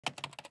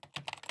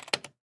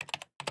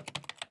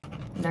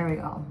There we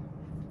go.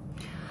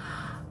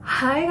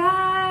 Hi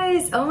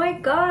guys! Oh my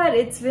god,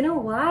 it's been a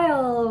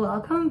while.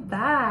 Welcome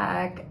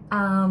back.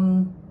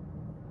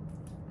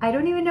 I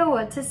don't even know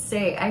what to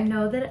say. I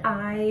know that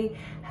I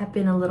have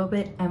been a little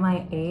bit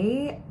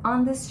MIA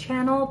on this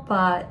channel,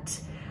 but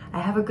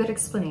I have a good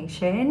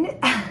explanation.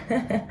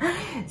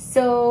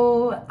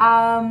 So,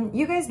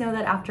 you guys know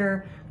that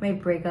after my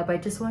breakup, I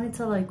just wanted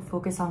to like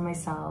focus on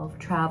myself,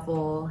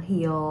 travel,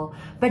 heal.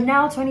 But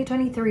now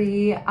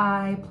 2023,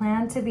 I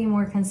plan to be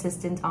more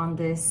consistent on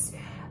this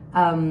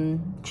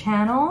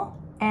channel.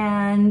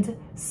 And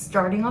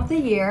starting off the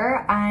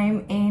year,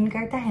 I'm in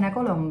Cartagena,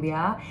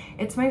 Colombia.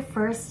 It's my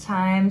first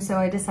time, so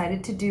I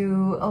decided to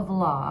do a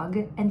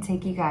vlog and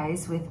take you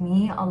guys with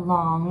me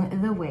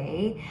along the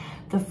way.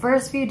 The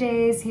first few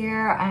days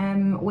here,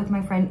 I'm with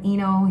my friend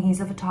Ino. He's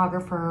a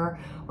photographer.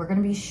 We're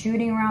gonna be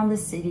shooting around the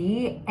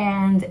city.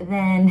 And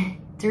then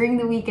during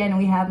the weekend,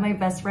 we have my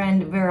best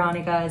friend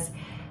Veronica's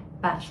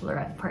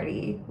Bachelorette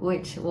party,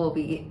 which will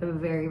be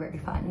very, very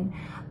fun.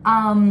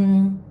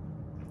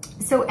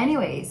 So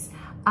anyways,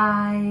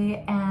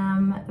 I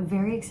am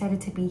very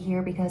excited to be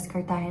here because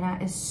Cartagena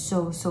is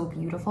so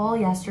beautiful.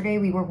 Yesterday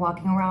we were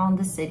walking around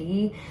the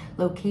city,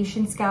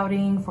 location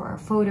scouting for our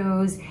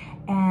photos,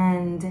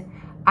 and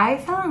I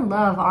fell in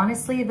love.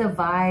 Honestly, the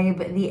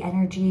vibe, the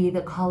energy,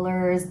 the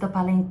colors, the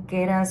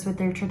palenqueras with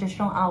their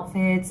traditional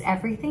outfits,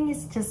 everything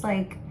is just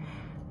like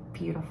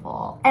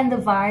beautiful. And the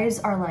vibes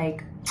are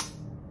like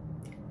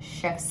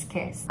chef's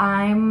kiss.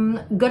 I'm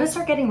gonna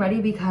start getting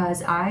ready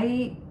because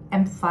I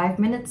am 5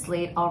 minutes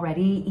late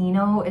already.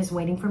 Ino is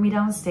waiting for me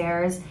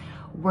downstairs.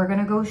 We're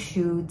gonna go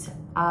shoot.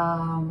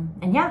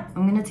 And yeah,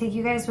 I'm gonna take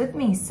you guys with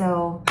me.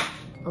 So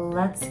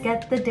let's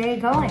get the day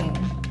going.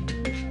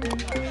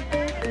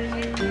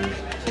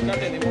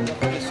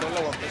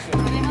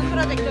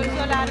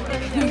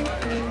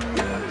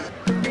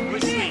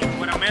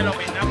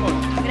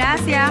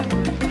 Gracias.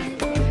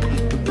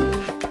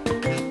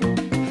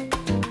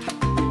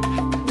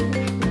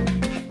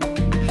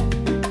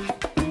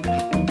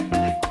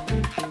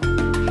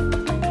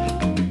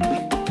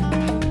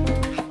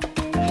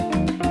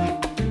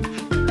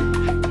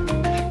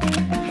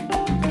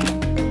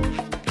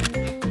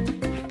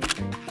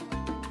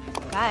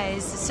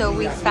 So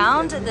we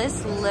found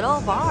this little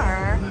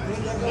bar.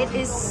 It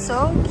is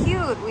so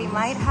cute. We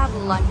might have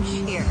lunch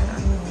here.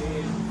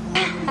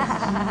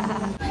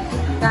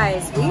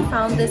 Guys, we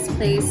found this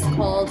place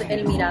called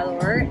El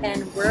Mirador,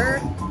 and we're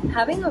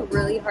having a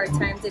really hard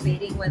time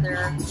debating whether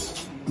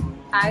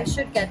I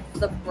should get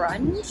the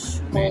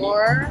brunch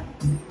or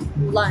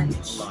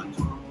lunch.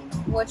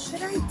 What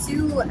should I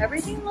do?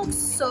 Everything looks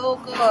so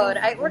good.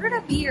 I ordered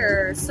a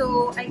beer,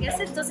 so I guess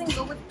it doesn't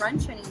go with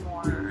brunch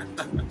anymore.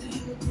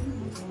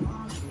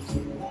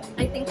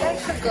 I think I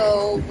should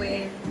go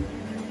with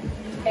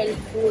el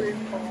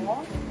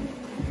pulpo.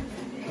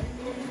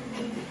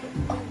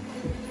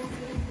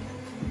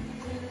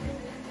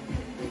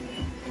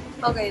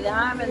 Okay,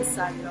 déjame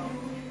pensarlo.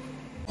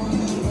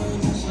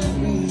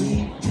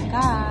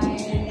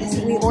 Guys,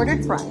 we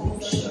ordered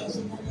brunch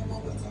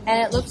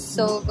and it looks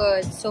so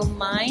good. So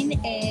mine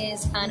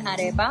is an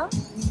arepa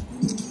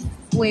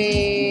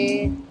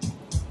with...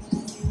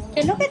 ¿Qué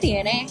es lo que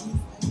tiene?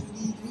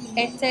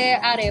 Este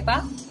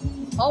arepa.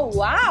 Oh,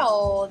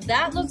 wow,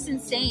 that looks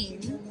insane.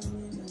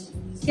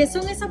 ¿Qué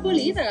son esas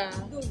bolitas?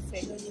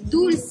 Dulce.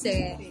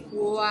 Dulce.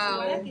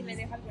 Wow.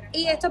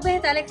 Y estos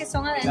vegetales que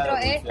son adentro,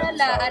 esta es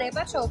la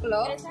arepa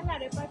choclo. Esta es la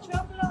arepa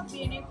choclo,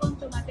 viene con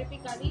tomate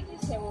picadito y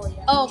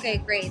cebolla. Oh, okay,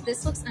 great.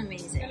 This looks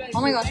amazing. Oh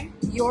my gosh,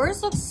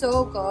 yours looks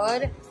so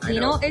good.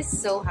 Ino is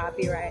so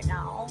happy right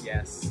now.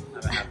 Yes,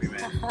 I'm a happy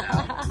man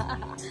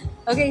now.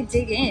 Okay,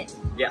 dig in.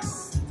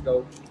 Yes, let's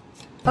go.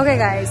 Okay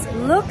guys,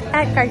 look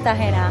at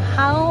Cartagena.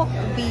 How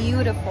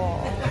beautiful.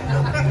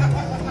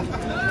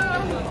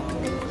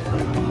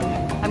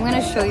 I'm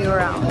gonna show you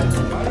around.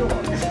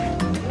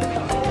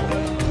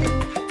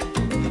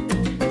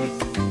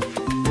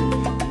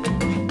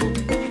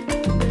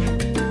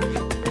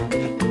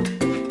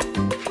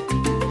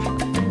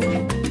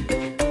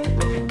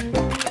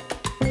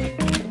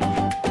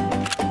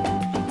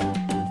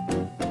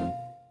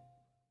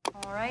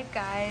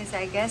 Guys,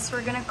 I guess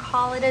we're gonna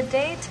call it a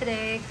day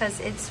today because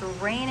it's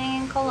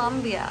raining in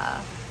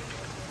Colombia.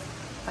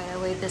 By the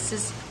way, this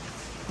is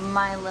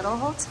my little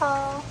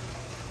hotel.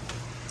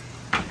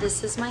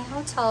 This is my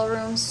hotel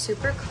room,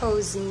 super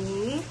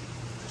cozy.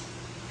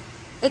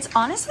 It's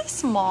honestly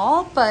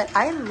small, but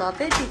I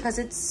love it because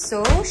it's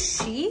so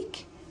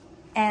chic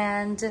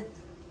and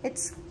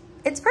it's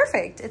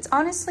perfect. It's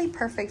honestly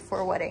perfect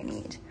for what I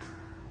need.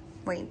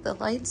 Wait, the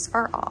lights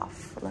are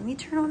off. Let me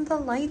turn on the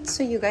lights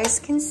so you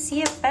guys can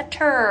see it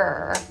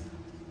better.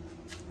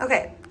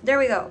 Okay, there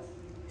we go.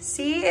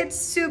 See, it's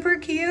super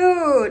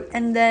cute.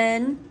 And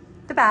then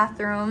the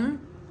bathroom.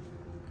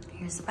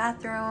 Here's the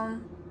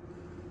bathroom.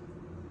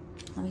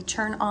 Let me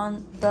turn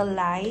on the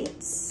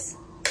lights.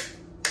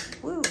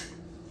 Woo.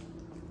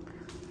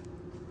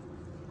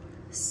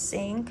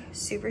 Sink,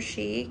 super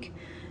chic.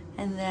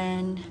 And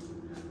then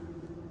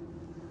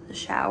the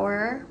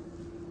shower.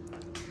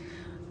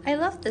 I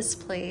love this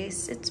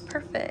place. It's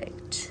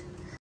perfect.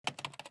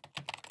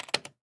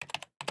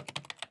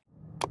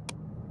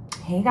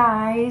 Hey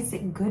guys,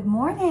 good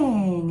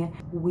morning.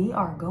 We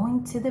are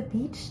going to the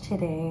beach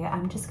today.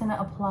 I'm just gonna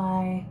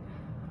apply,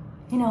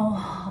 you know,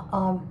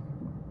 a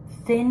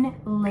thin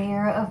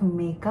layer of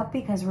makeup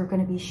because we're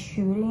gonna be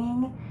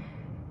shooting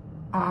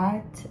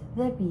at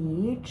the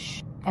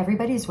beach.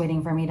 Everybody's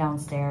waiting for me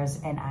downstairs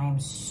and I'm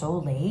so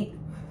late,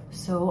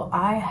 so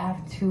I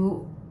have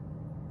to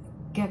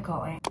get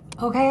going.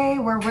 Okay,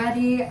 we're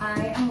ready.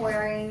 I am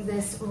wearing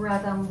this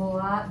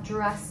Radamboa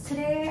dress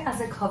today as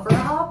a cover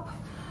up,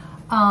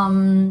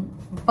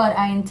 but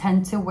I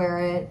intend to wear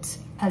it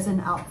as an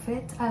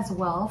outfit as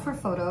well for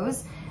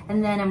photos.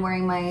 And then I'm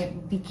wearing my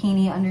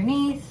bikini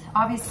underneath,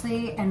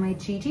 obviously, and my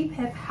Gigi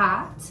Pip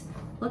hat.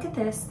 Look at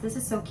this. This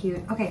is so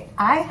cute. Okay,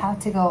 I have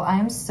to go.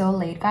 I'm so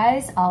late,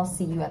 guys. I'll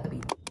see you at the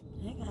beach.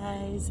 Hey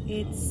guys,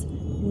 it's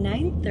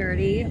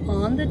 9:30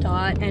 on the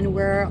dot, and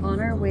we're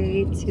on our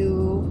way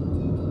to,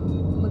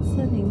 what's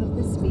the name of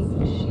this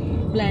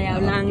beach? Playa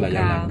Blanca.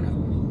 Playa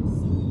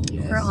Blanca.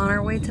 Yes. We're on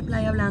our way to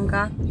Playa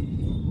Blanca,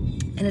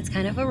 and it's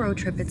kind of a road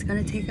trip. It's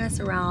gonna take us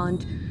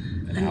around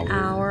an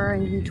hour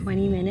and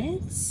 20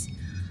 minutes.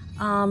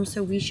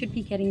 So we should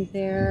be getting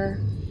there.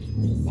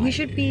 We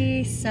should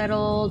be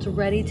settled,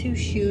 ready to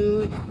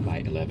shoot By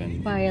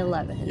 11. by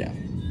 11. Yeah.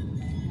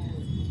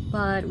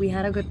 But we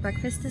had a good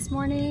breakfast this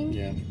morning.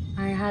 Yeah.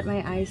 I had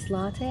my iced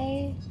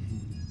latte.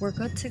 We're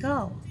good to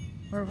go.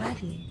 We're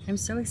ready. I'm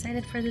so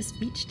excited for this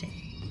beach day.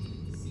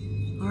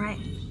 All right,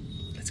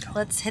 Let's go.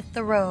 let's hit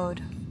the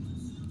road.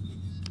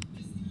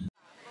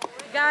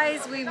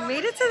 Guys, we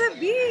made it to the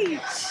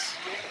beach.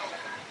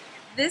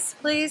 This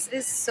place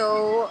is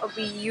so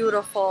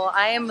beautiful.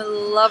 I am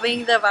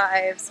loving the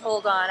vibes.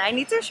 Hold on, I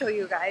need to show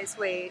you guys.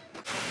 Wait.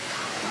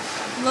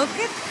 Look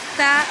at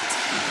that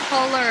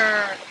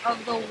color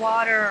of the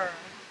water.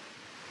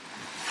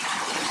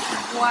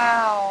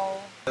 Wow.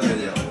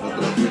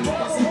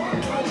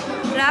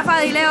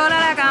 Rafa, dile hola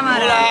a la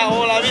cámara. Hola,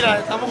 hola, mira,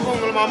 estamos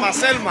con mamá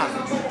Selma.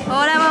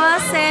 Hola, mamá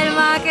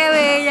Selma, qué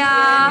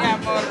bella. Mi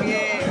amor,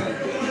 bien.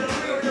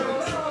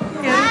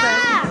 Qué bonita.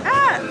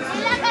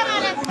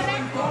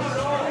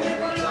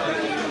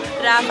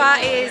 Rafa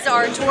is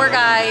our tour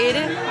guide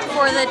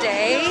for the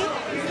day.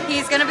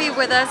 He's gonna be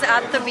with us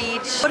at the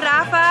beach.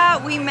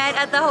 Rafa, we met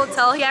at the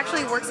hotel. He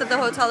actually works at the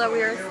hotel that we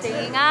were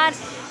staying at,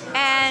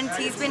 and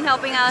he's been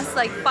helping us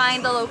like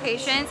find the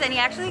locations, and he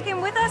actually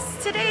came with us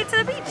today to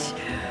the beach.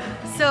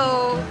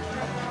 So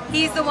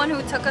he's the one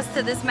who took us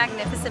to this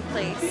magnificent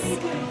place.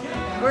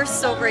 We're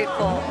so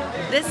grateful.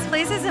 This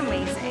place is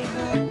amazing.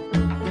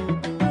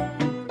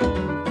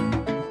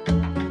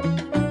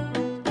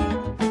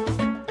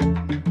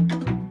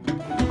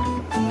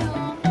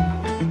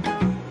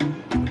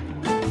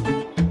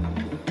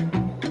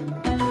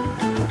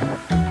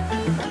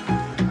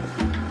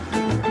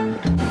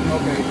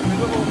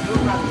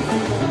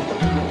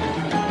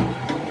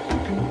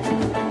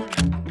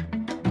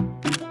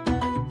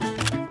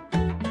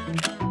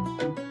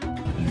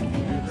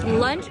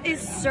 Lunch is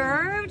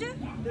served.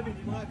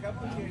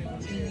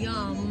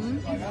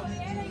 Yum.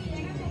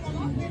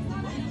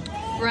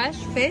 Fresh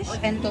fish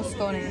and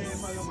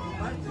tostones.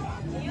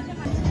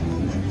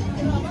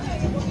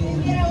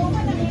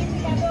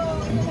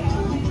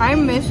 I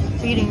miss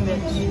eating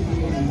this.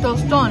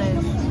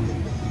 Tostones.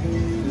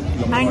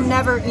 I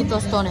never eat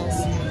tostones.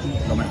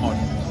 Lo mejor.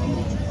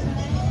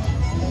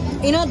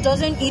 Ino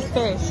doesn't eat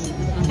fish,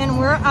 and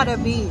we're at a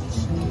beach.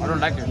 I don't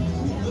like it.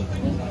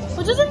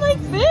 Who doesn't like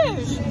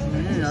fish?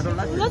 I don't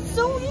like it. That's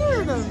so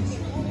weird.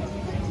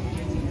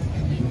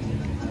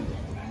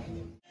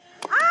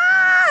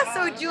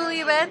 So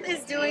Julie Beth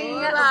is doing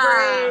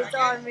braids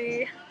on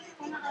me.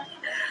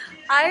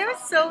 I am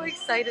so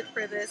excited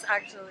for this,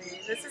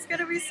 actually. This is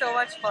gonna be so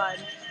much fun.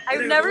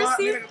 I've never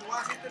seen.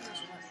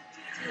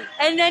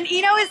 And then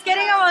Ino is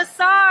getting a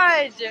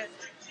massage.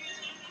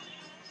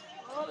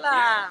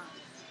 Hola.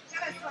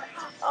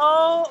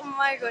 Oh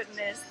my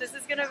goodness, this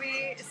is gonna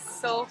be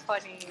so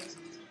funny.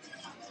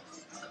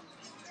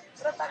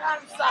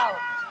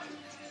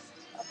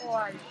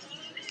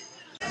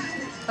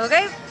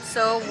 Okay,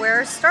 so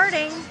we're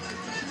starting.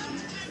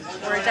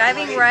 We're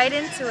diving right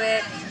into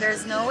it.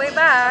 There's no way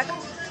back.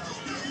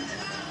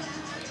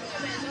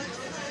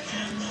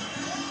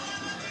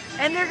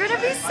 And they're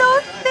gonna be so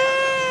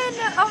thin!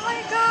 Oh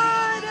my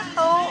god!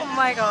 Oh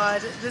my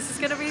god. This is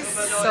gonna be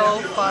so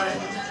fun.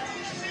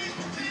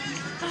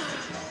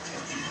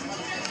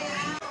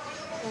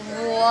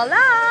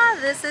 Voila!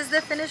 This is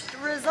the finished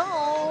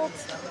result.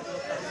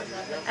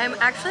 I'm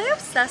actually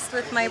obsessed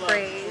with my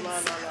braids.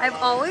 I've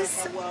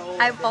always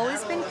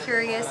been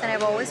curious, and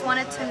I've always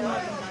wanted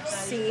to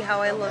see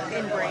how I look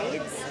in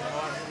braids.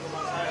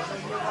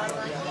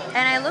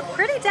 And I look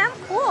pretty damn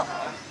cool.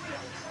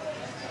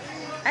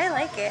 I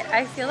like it.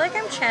 I feel like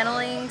I'm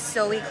channeling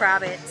Zoe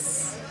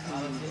Kravitz.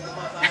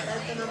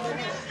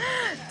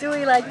 Do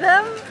we like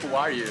them? Who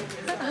are you?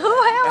 Who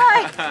am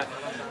I?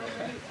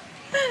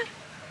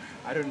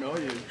 I don't know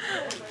you.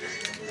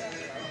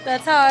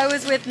 That's how I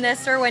was with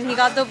Nestor when he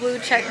got the blue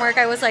check mark.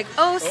 I was like,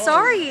 oh,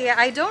 sorry,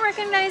 I don't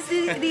recognize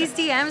these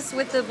DMs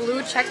with the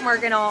blue check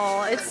mark and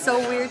all. It's so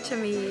weird to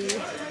me.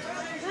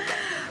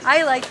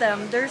 I like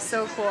them. They're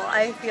so cool.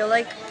 I feel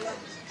like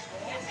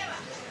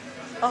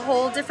a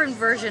whole different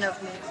version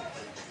of me.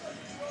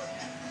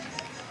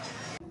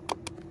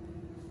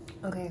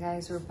 Okay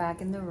guys, we're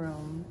back in the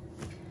room.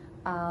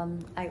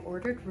 I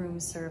ordered room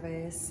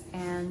service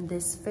and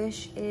this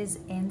fish is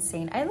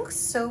insane. I look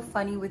so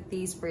funny with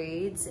these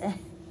braids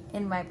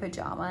in my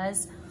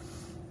pajamas.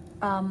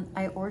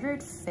 I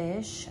ordered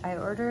fish. I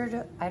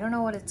don't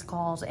know what it's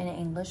called in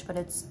English, but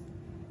it's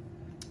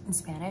in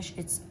Spanish.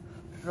 It's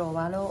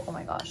robalo. Oh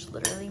my gosh,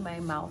 literally my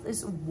mouth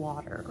is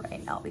water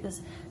right now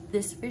because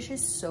this fish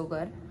is so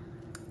good.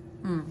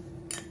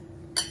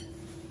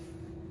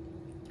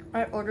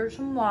 I ordered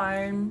some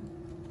wine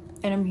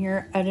and I'm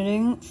here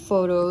editing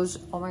photos.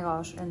 Oh my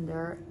gosh, and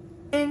they're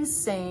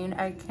insane.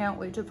 I can't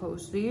wait to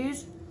post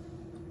these.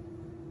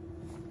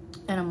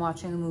 And I'm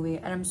watching a movie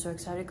and I'm so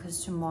excited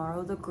because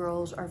tomorrow the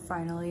girls are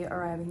finally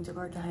arriving to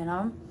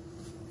Cartagena.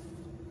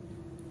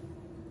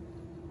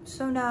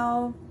 So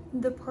now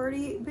the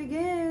party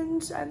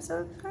begins. I'm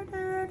so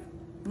excited.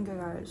 Okay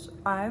guys,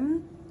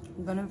 I'm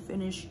gonna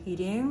finish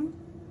eating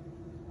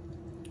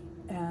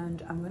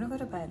and I'm gonna go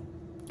to bed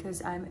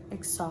because I'm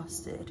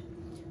exhausted.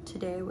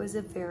 Today was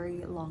a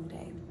very long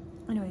day.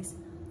 Anyways,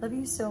 love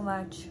you so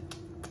much.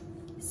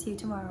 See you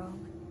tomorrow.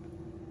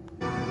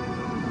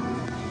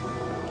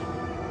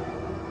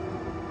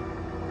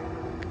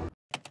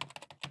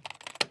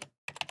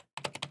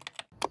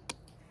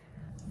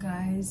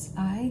 Guys,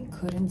 I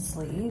couldn't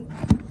sleep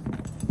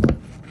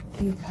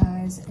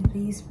because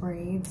these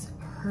braids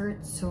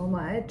hurt so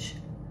much.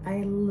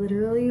 I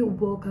literally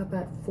woke up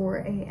at 4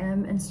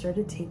 a.m. and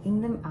started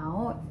taking them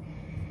out.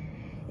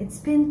 It's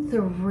been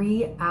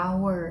 3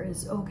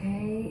 hours,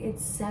 okay?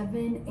 It's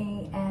 7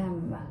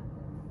 a.m.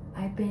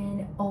 I've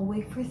been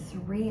awake for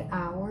 3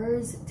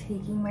 hours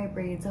taking my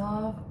braids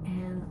off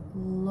and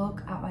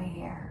look at my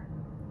hair.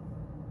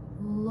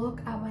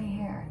 Look at my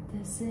hair.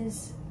 This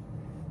is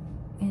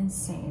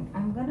insane.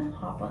 I'm gonna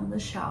hop on the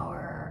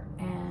shower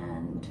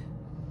and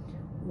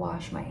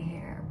wash my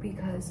hair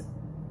because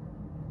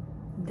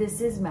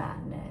this is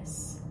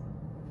madness.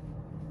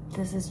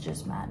 This is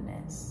just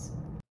madness.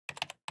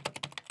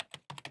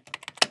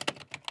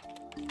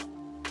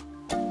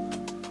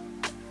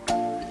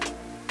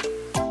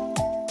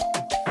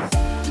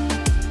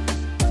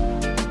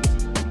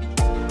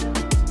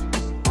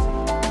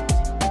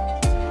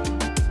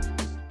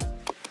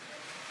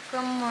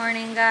 Good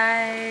morning,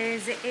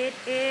 guys. It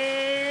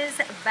is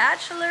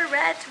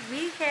Bachelorette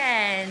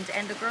weekend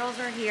and the girls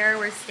are here.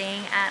 We're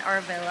staying at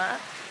our villa.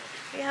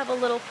 We have a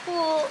little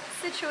pool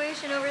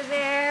situation over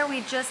there.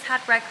 We just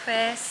had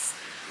breakfast.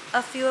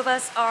 A few of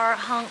us are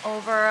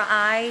hungover.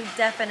 I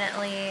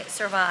definitely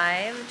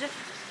survived.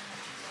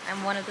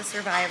 I'm one of the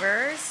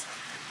survivors.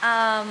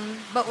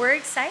 But we're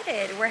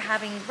excited. We're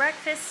having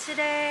breakfast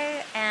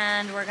today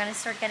and we're gonna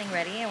start getting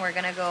ready and we're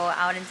gonna go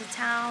out into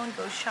town,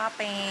 go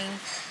shopping,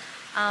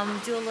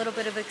 do a little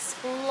bit of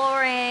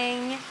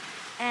exploring,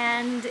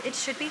 and it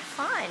should be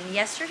fun.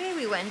 Yesterday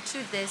we went to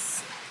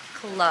this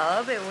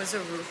club. It was a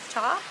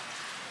rooftop.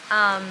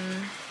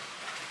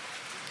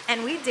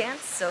 And we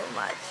danced so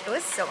much. It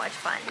was so much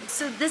fun.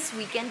 So this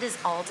weekend is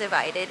all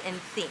divided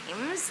in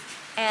themes,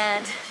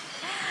 and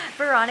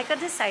Veronica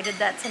decided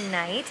that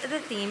tonight the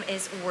theme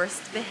is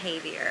worst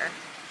behavior.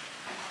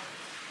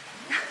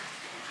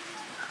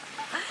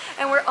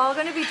 And we're all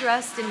gonna be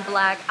dressed in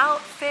black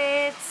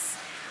outfits.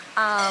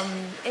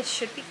 It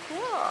should be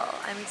cool.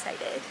 I'm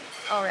excited.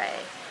 All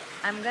right,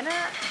 I'm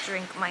gonna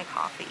drink my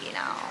coffee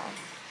now.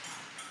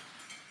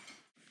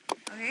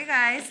 Okay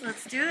guys,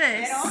 let's do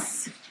this. Pero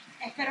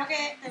espero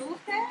que te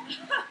guste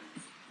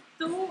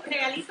tu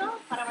regalito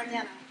para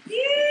mañana.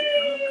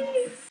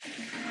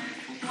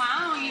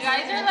 Wow, you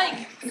guys are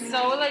like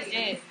so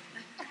legit.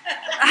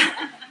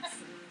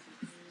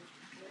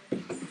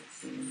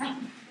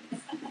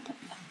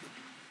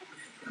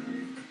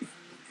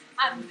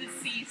 I'm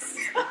deceased.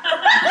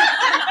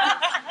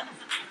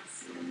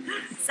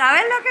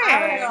 ¿Sabes lo que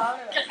es?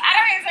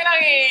 Claro que sé lo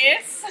que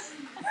es.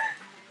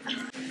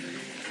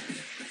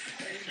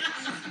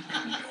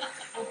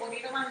 Un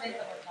poquito más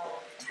lento, por favor.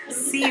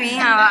 Sí,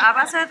 mija, va a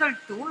pasar de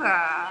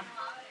tortuga.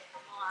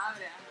 No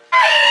abre.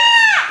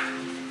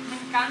 Me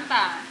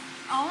encanta.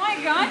 Oh my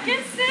god,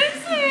 qué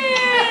sexy.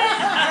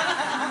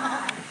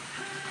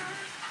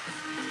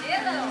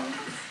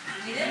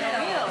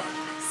 Mídelo.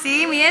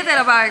 Sí,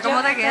 mídetelo para ver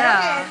cómo te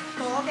queda.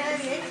 Que todo quede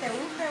bien, te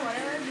guste,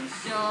 whatever.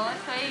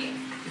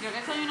 Yo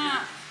que soy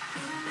una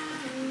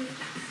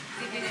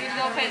difícil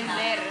de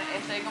ofender,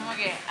 estoy como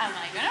que, am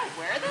I gonna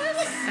wear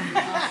this?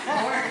 Of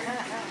course.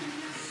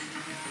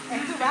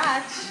 Es tu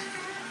batch.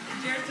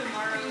 It's your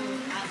tomorrow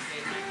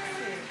outfit, my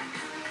friend.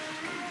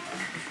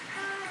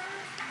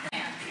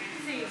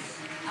 Sí.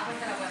 Ah, pues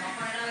te lo podemos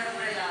poner a ver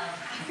por el lado.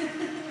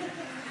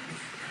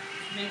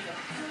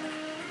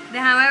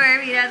 Déjame ver,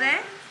 mírate.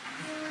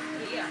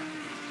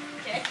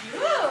 Qué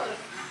cute.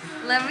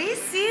 Let me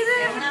see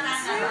the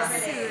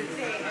jumpsuit.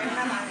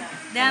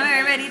 Déjame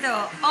ver,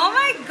 Verito. Oh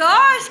my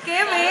gosh,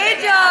 qué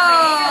bello.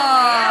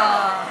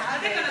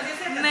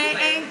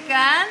 Me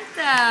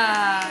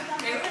encanta.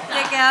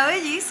 Te queda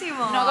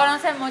bellísimo. No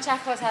conocen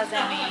muchas cosas de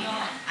mí.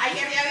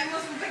 Ayer ya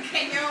vimos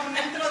una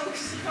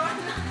introducción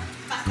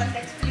bastante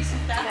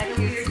explícita.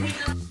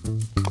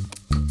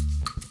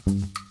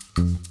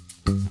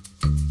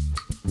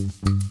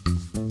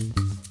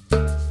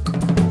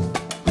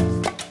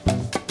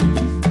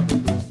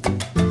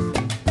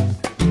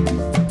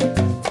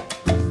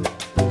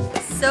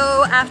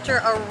 So after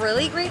a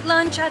really great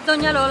lunch at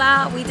Doña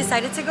Lola, we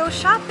decided to go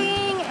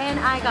shopping, and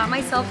I got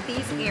myself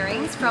these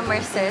earrings from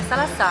Mercedes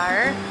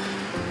Salazar,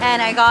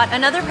 and I got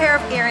another pair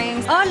of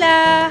earrings.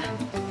 Hola!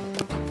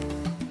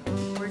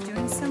 We're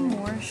doing some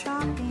more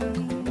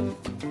shopping.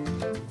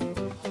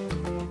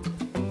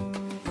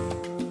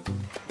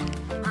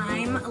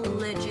 I'm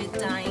legit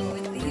dying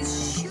with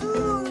these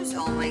shoes.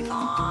 Oh my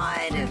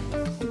god.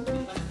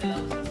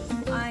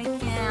 I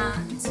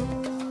can't.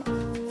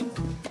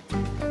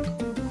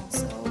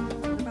 Also,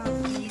 what about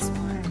these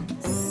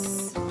ones?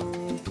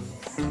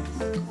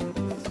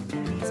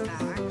 And these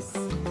bags.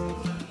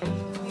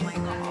 Oh my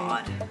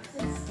god.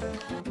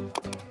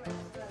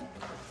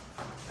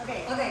 Okay.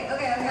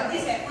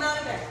 Dice, una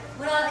de tres.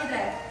 Una, dos,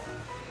 tres.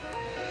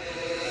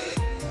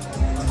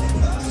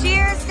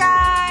 Cheers,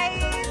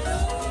 guys!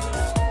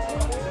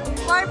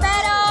 For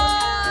Vero!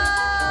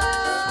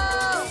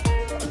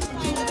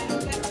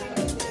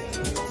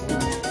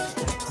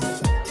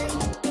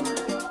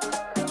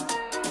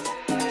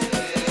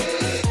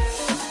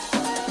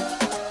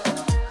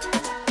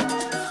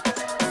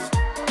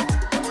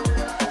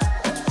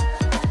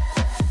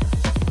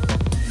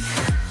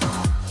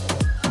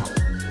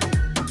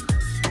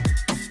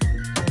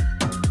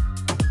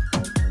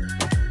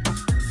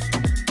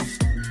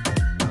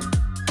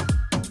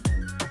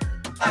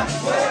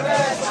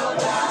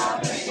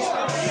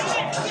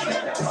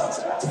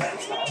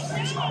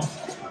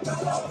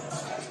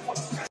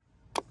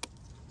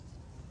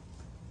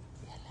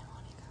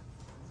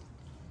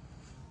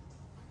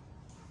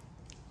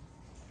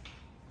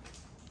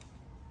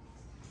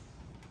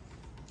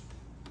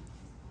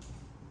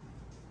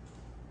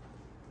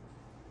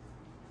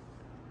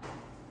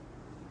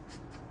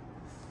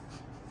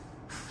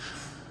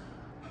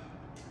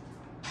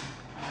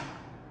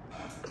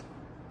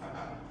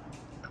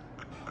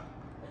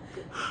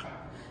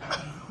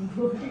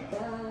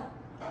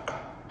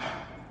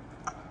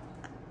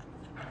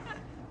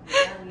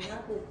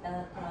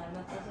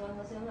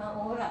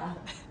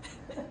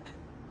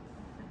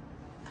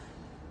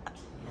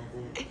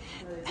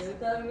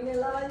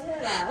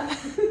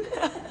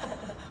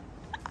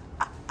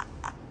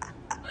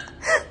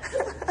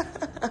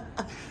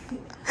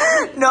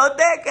 No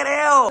te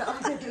creo.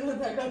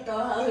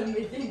 Acabas de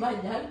dormir sin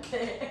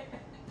bañarte.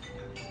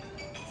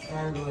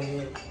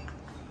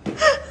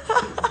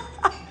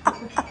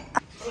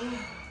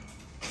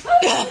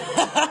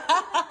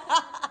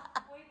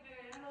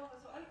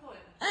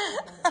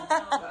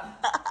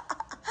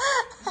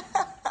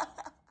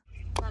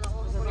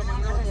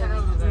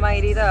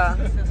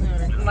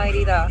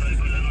 Mayrita.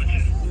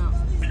 No.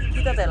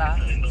 Quítatela.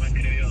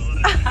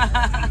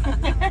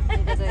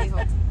 ¿Qué te dijo?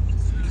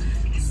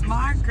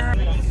 Smart girl.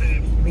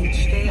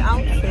 Beach day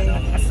outfit.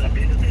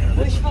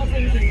 Wishful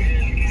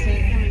thinking. Sí.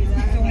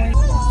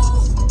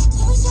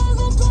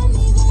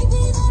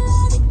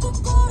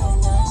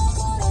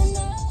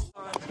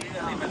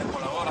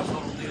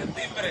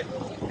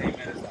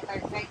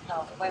 Perfecto.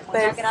 Pues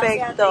muchas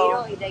gracias,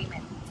 Vero y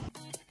Damon.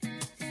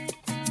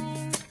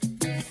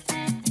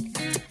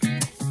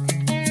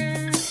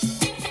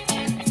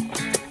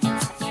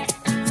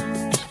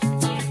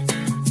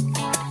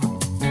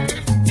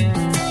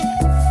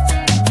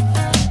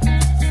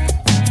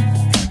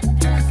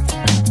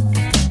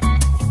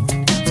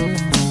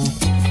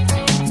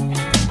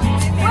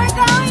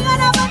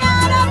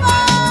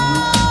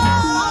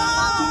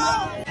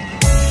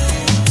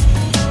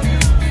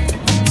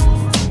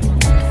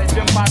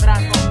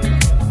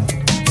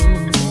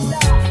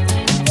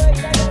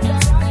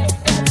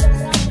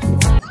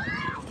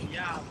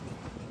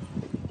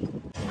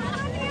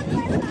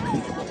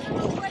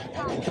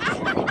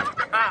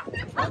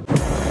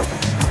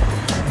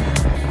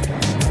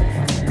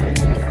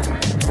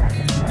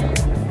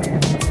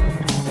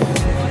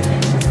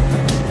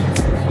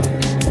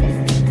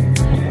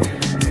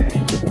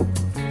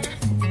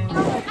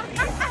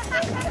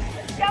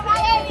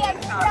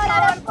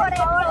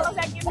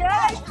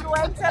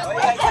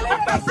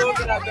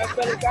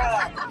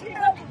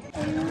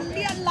 Un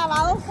día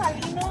lavado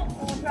salino.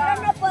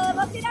 Pero no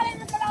podemos tirar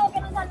en otro lado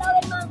que no es al lado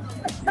del mango.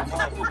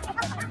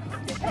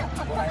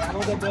 No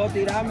te puedo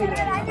tirar, mi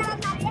reina.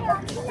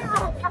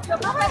 No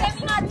puede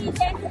mi nariz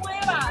es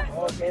nueva.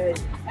 Ok.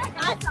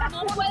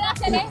 No puede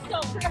hacer esto.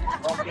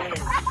 Ok.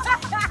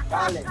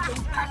 Vale.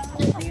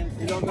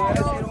 Y los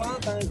mejores cirujanos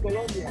están en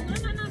Colombia.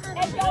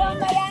 El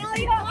colombiano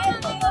dijo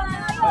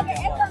que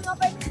esto no es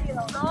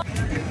permitido. No.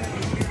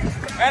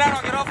 Mira, no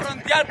quiero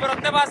frontear, pero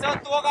este paseo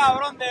estuvo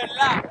cabrón, de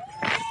verdad.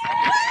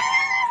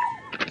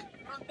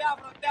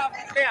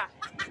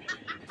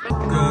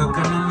 Creo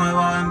que no me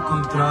va a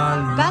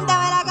encontrar.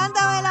 Cántamela,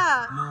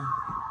 cántamela.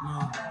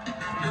 No.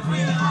 Me fui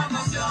de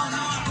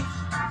vacaciones,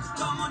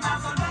 como una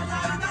cerveza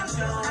de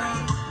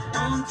canciones.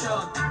 Un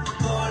shot